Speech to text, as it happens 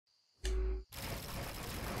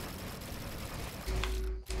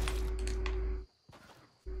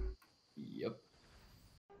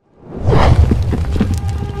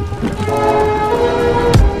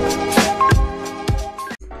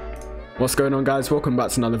What's going on, guys? Welcome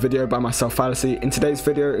back to another video by myself, Fallacy. In today's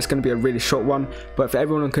video, it's going to be a really short one, but for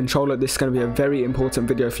everyone on controller, this is going to be a very important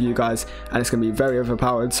video for you guys, and it's going to be very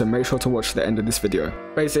overpowered, so make sure to watch the end of this video.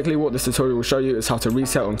 Basically, what this tutorial will show you is how to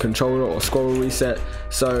reset on controller or scroll reset.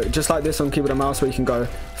 So just like this on keyboard and mouse, where you can go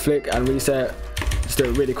flick and reset, just do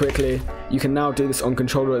it really quickly. You can now do this on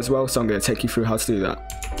controller as well, so I'm going to take you through how to do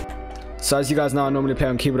that. So as you guys know, I normally play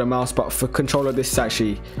on keyboard and mouse, but for controller this is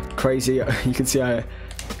actually crazy. You can see I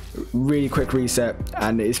really quick reset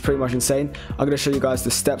and it's pretty much insane. I'm going to show you guys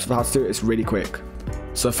the steps of how to do it. It's really quick.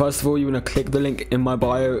 So first of all, you want to click the link in my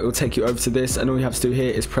bio. It will take you over to this, and all you have to do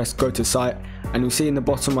here is press go to site, and you'll see in the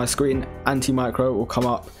bottom of my screen Anti-Micro will come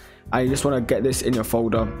up, and you just want to get this in your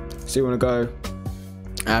folder. So you want to go,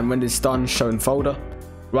 and when it's done, show in folder.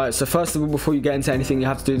 Right, so first of all, before you get into anything, you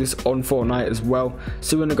have to do this on Fortnite as well.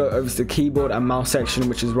 So you want to go over to the keyboard and mouse section,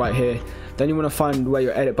 which is right here. Then you want to find where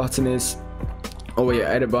your edit button is, or where your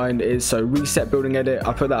edit button is. So reset building edit,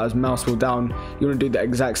 I put that as mouse wheel down. You want to do the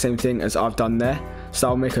exact same thing as I've done there. So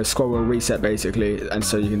I'll make a scroll wheel reset basically, and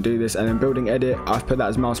so you can do this. And then building edit, I've put that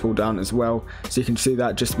as mouse wheel down as well, so you can see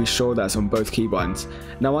that just to be sure that's on both key buttons.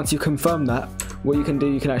 Now once you confirm that, what you can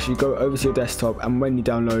do, you can actually go over to your desktop, and when you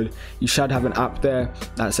download, you should have an app there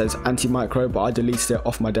that says Anti-Micro, but I deleted it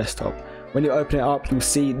off my desktop. When you open it up, you'll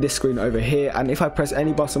see this screen over here, and if I press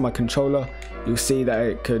any button on my controller, you'll see that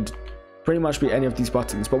it could pretty much be any of these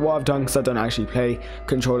buttons. But what I've done, because I don't actually play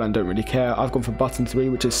controller and don't really care, I've gone for button 3,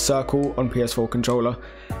 which is circle on PS4 controller.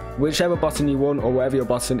 Whichever button you want, or whatever your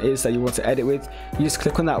button is that you want to edit with, you just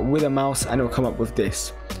click on that with a mouse and it will come up with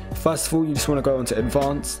this. First of all, you just want to go onto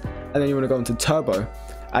advanced, and then you want to go into turbo,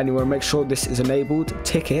 and you want to make sure this is enabled,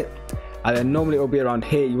 tick it, and then normally it will be around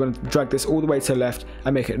here. You want to drag this all the way to the left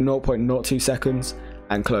and make it 0.02 seconds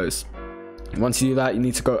and close. Once you do that, you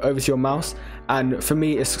need to go over to your mouse, and for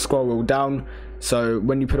me it's scroll wheel down. So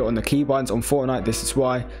when you put it on the key buttons on Fortnite, this is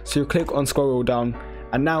why. So you click on scroll wheel down,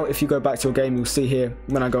 and now if you go back to your game, you'll see here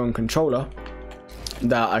when I go on controller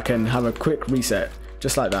that I can have a quick reset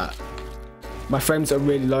just like that. My frames are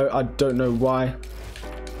really low, I don't know why,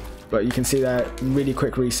 but you can see that really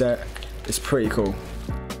quick reset. It's pretty cool.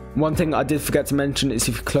 One thing I did forget to mention is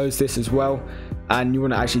if you close this as well, and you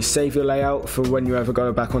want to actually save your layout for when you ever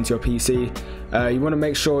go back onto your PC, you want to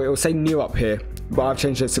make sure it will say new up here, but I've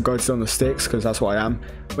changed it to go to on the sticks because that's what I am.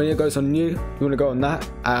 When it goes on new, you want to go on that,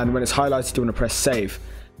 and when it's highlighted, you want to press save.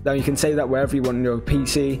 Now you can save that wherever you want on your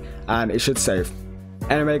PC, and it should save.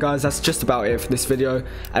 Anyway guys, that's just about it for this video.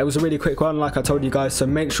 It was a really quick one like I told you guys, so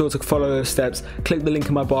make sure to follow those steps. Click the link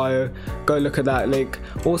in my bio, go look at that link.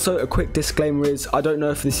 Also, a quick disclaimer is I don't know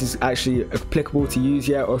if this is actually applicable to use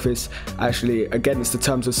yet, or if it's actually against the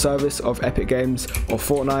terms of service of Epic Games or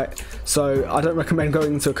Fortnite, so I don't recommend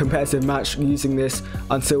going into a competitive match using this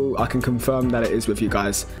until I can confirm that it is with you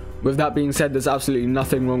guys. With that being said, there's absolutely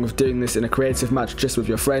nothing wrong with doing this in a creative match just with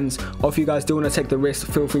your friends, or if you guys do want to take the risk,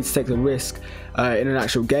 feel free to take the risk in an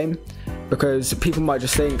actual game, because people might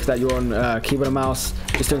just think that you're on keyboard and mouse,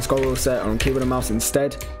 just doing scroll wheel set on keyboard and mouse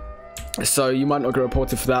instead. So you might not get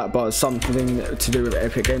reported for that, but something to do with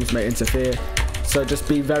Epic Games may interfere, so just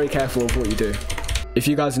be very careful of what you do. If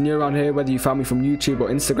you guys are new around here, whether you found me from YouTube or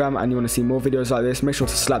Instagram and you want to see more videos like this, make sure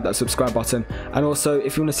to slap that subscribe button. And also,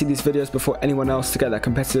 if you want to see these videos before anyone else to get that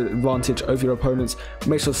competitive advantage over your opponents,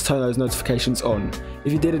 make sure to turn those notifications on.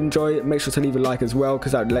 If you did enjoy it, make sure to leave a like as well,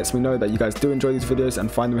 because that lets me know that you guys do enjoy these videos and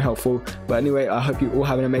find them helpful. But anyway, I hope you all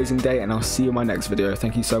have an amazing day, and I'll see you in my next video.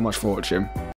 Thank you so much for watching.